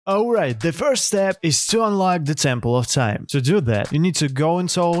Alright, the first step is to unlock the Temple of Time. To do that, you need to go and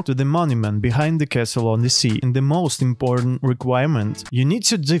talk to the monument behind the castle on the sea. And the most important requirement, you need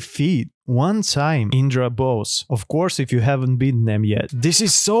to defeat one time Indra boss. Of course, if you haven't beaten them yet. This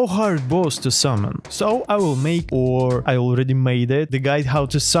is so hard boss to summon. So I will make, or I already made it, the guide how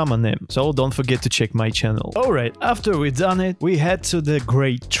to summon him. So don't forget to check my channel. Alright, after we done it, we head to the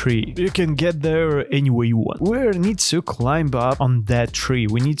great tree. You can get there any way you want. We need to climb up on that tree.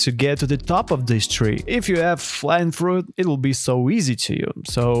 We need to get to the top of this tree. If you have flying fruit, it will be so easy to you.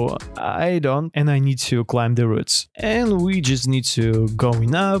 So I don't, and I need to climb the roots. And we just need to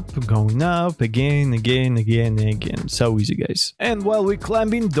going up, again. So easy, guys. And while we're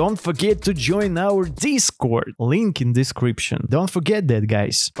climbing, don't forget to join our Discord. Link in description. Don't forget that,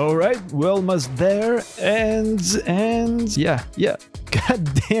 guys. Alright, we're almost there. And yeah. God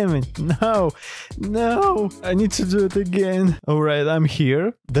damn it. No. I need to do it again. Alright, I'm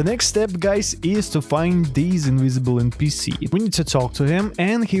here. The next step, guys, is to find this invisible NPC. We need to talk to him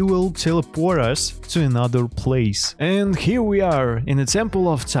and he will teleport us to another place. And here we are in the Temple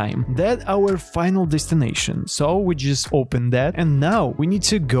of Time. That's our final destination. So we just open that and now we need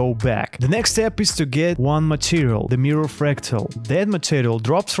to go back. The next step is to get one material, the mirror fractal. That material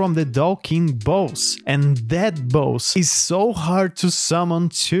drops from the Dog King boss. And that boss is so hard to summon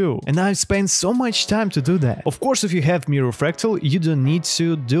too. And I've spent so much time to do that. Of course, if you have mirror fractal, you don't need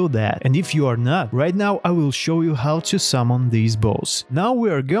to do that. And if you are not, right now I will show you how to summon these boss. Now we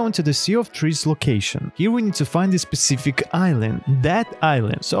are going to the Sea of Trees location. Here we need to find a specific island. That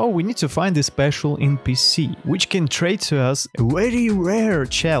island. So we need to find a special NPC, which can trade to us a very rare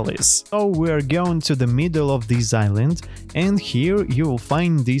chalice. So we are going to the middle of this island, and here you will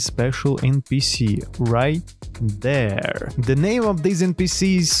find this special NPC right there. The name of this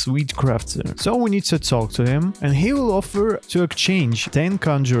NPC is Sweet Crafter. So we need to talk to him, and he will offer to exchange 10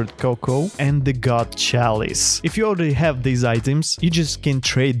 conjured cocoa and the god chalice. If you already have these items, you just can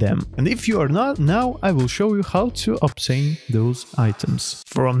trade them. And if you are not, now I will show you how to obtain those items.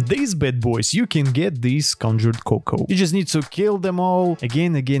 From these bad boys, you can get these conjured cocoa. You just need to kill them all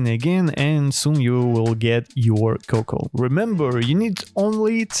again, and soon you will get your cocoa. Remember, you need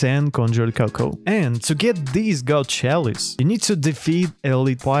only 10 conjured cocoa. And to get this god chalice, you need to defeat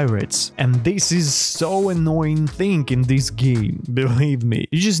elite pirates. And this is so annoying thing in this game, believe me.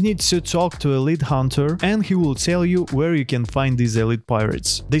 You just need to talk to elite hunter and he will tell you where you can find these elite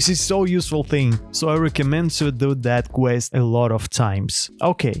pirates. This is so useful thing, so I recommend to do that quest a lot of times.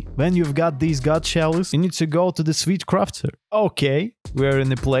 Okay, when you've got this god chalice, you need to go to the Sweet Crafter. Okay, we're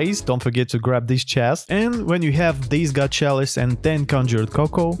in a place, don't forget to grab this chest. And when you have this god chalice and 10 conjured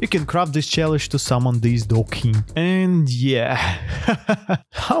cocoa, you can craft this chalice to summon this Dog King. And yeah,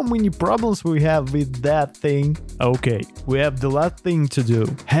 how many problems we have with that thing? Okay, we have the last thing to do.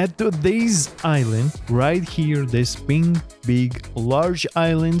 Head to this island right here, this pink, big, large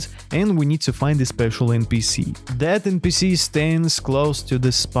island, and we need to find the special NPC. That NPC stands close to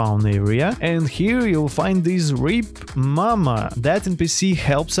the spawn area, and here you'll find this Rip Mama. That NPC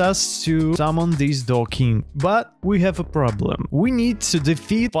helps us to summon this Dog King. But we have a problem. We need to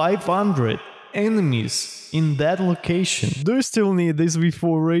defeat 500 enemies in that location. Do you still need this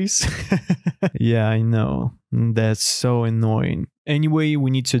before race? Yeah, I know. That's so annoying. Anyway,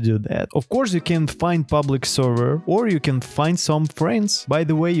 we need to do that. Of course, you can find public server or you can find some friends. By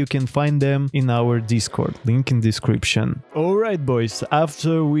the way, you can find them in our Discord, link in description. Alright boys,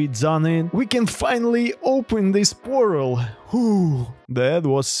 after we done it, we can finally open this portal. Whew, that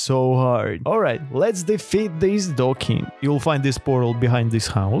was so hard. Alright, let's defeat this Dog King. You'll find this portal behind this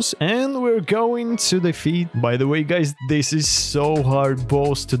house and we're going to defeat. By the way guys, this is so hard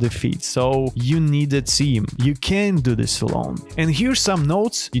boss to defeat, so you need a team. You can't do this alone. And here's some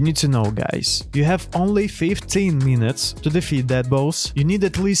notes you need to know, guys. You have only 15 minutes to defeat that boss. You need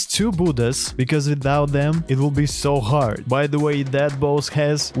at least 2 Buddhas, because without them it will be so hard. By the way, that boss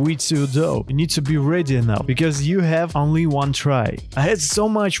has Witsu though. You need to be ready now, because you have only one try. I had so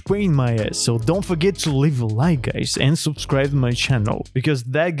much pain in my ass, so don't forget to leave a like, guys, and subscribe to my channel, because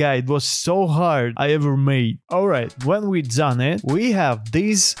that guide was so hard I ever made. Alright, when we done it, we have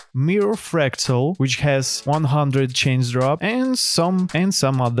this mirror fractal, which has 100 chains drop and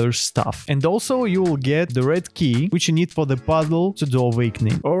some other stuff. And also you will get the red key, which you need for the puzzle to do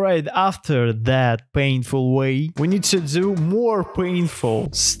awakening. Alright. right after that painful way, we need to do more painful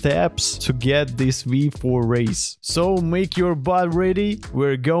steps to get this V4 race. So make your butt ready,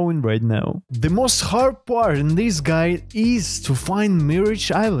 we're going right now. The most hard part in this guide is to find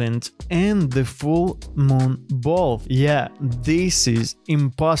Mirage Island and the full moon both. Yeah, this is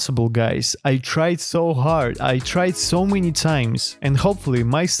impossible, guys. I tried so hard, I tried so many times, and hopefully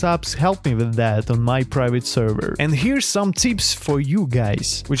my subs help me with that on my private server. And here's some tips for you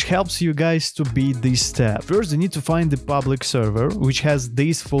guys, which helps you guys to beat this step. First, you need to find the public server which has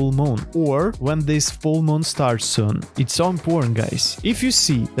this full moon, or when this full moon starts soon. It's so important, guys. If you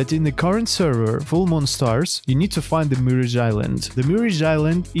see that in the current server full moon starts, you need to find the Mirage Island. The Mirage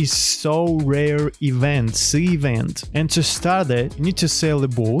Island is so rare event, sea event, and to start it, you need to sail a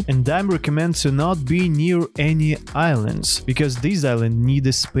boat, and I recommend to not be near any islands, because this island need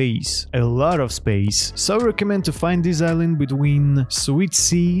a space, a lot of space. So I recommend to find this island between Sweet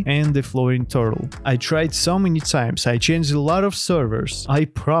Sea and the Floating Turtle. I tried so many times, I changed a lot of servers. I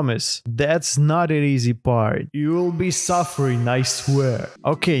promise, that's not an easy part. You will be suffering, I swear.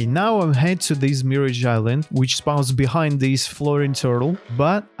 Okay, now I'm heading to this Mirage Island, which spawns behind this Floating Turtle,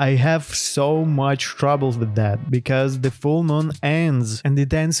 but I have so much trouble with that, because the full moon ends, and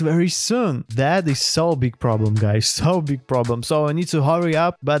it ends very soon. That is so big problem, guys, so big problem. So I need to hurry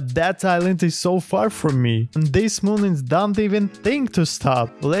up, but that island is so far from me, and this moon don't even think to stop.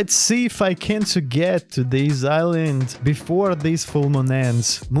 Let's see if I can to get to this island before this full moon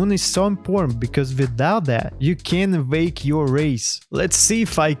ends. Moon is so important, because without that, you can evade your race. Let's see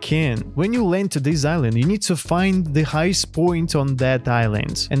if I can. When you land to this island, you need to find the highest point on that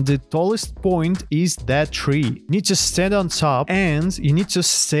island, and the tallest point is that tree. You need to stand on top, and you need to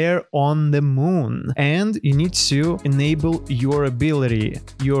stare on the moon, and you need to enable your ability,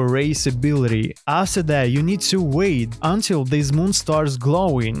 your race ability. After that, you need to wait until this moon starts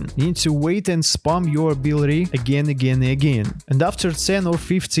glowing. You need to wait and spam your ability again, and after 10 or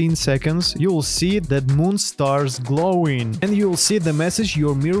 15 seconds, you will see that moon starts glowing, and you will see the message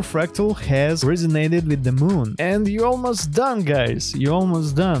your mirror fractal has resonated with the moon. And you're almost done, guys, you're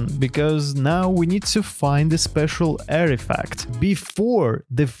almost done, because now we need to find a special artifact before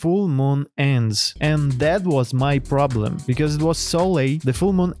the full moon ends. And that was my problem, because it was so late, the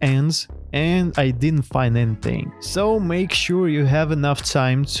full moon ends, and I didn't find anything. So make sure you have enough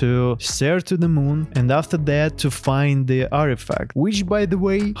time to stare to the moon, and after that to find the artifact, which by the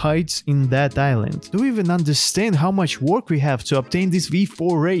way hides in that island. Do you even understand how much work we have to obtain this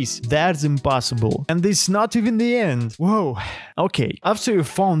V4 race? That's impossible, and it's not even the end. Whoa. Okay, after you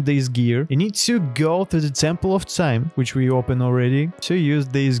found this gear, you need to go to the Temple of Time, which we opened already, to use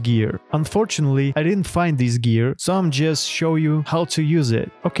this gear. Unfortunately, I didn't find this gear, so I'm just show you how to use it.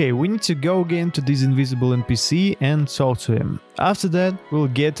 Okay, we need to go again to this invisible NPC and talk to him. After that, we'll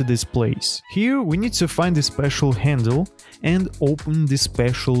get to this place. Here we need to find the special handle and open the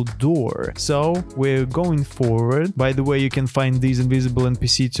special door. So we're going forward. By the way, you can find this invisible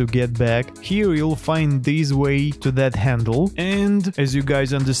NPC to get back. Here you'll find this way to that handle, and as you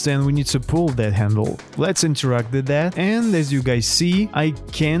guys understand, we need to pull that handle. Let's interact with that, and as you guys see, I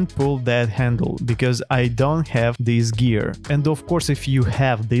can't pull that handle because I don't have this gear. And of course, if you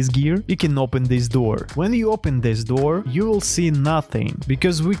have this gear, you can open this door. When you open this door, you will see nothing,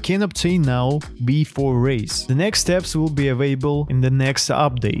 because we can obtain now B4 race. The next steps will be available in the next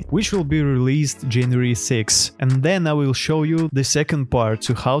update, which will be released January 6, and then I will show you the second part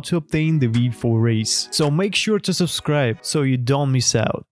to how to obtain the V4 race. So make sure to subscribe so you don't miss out.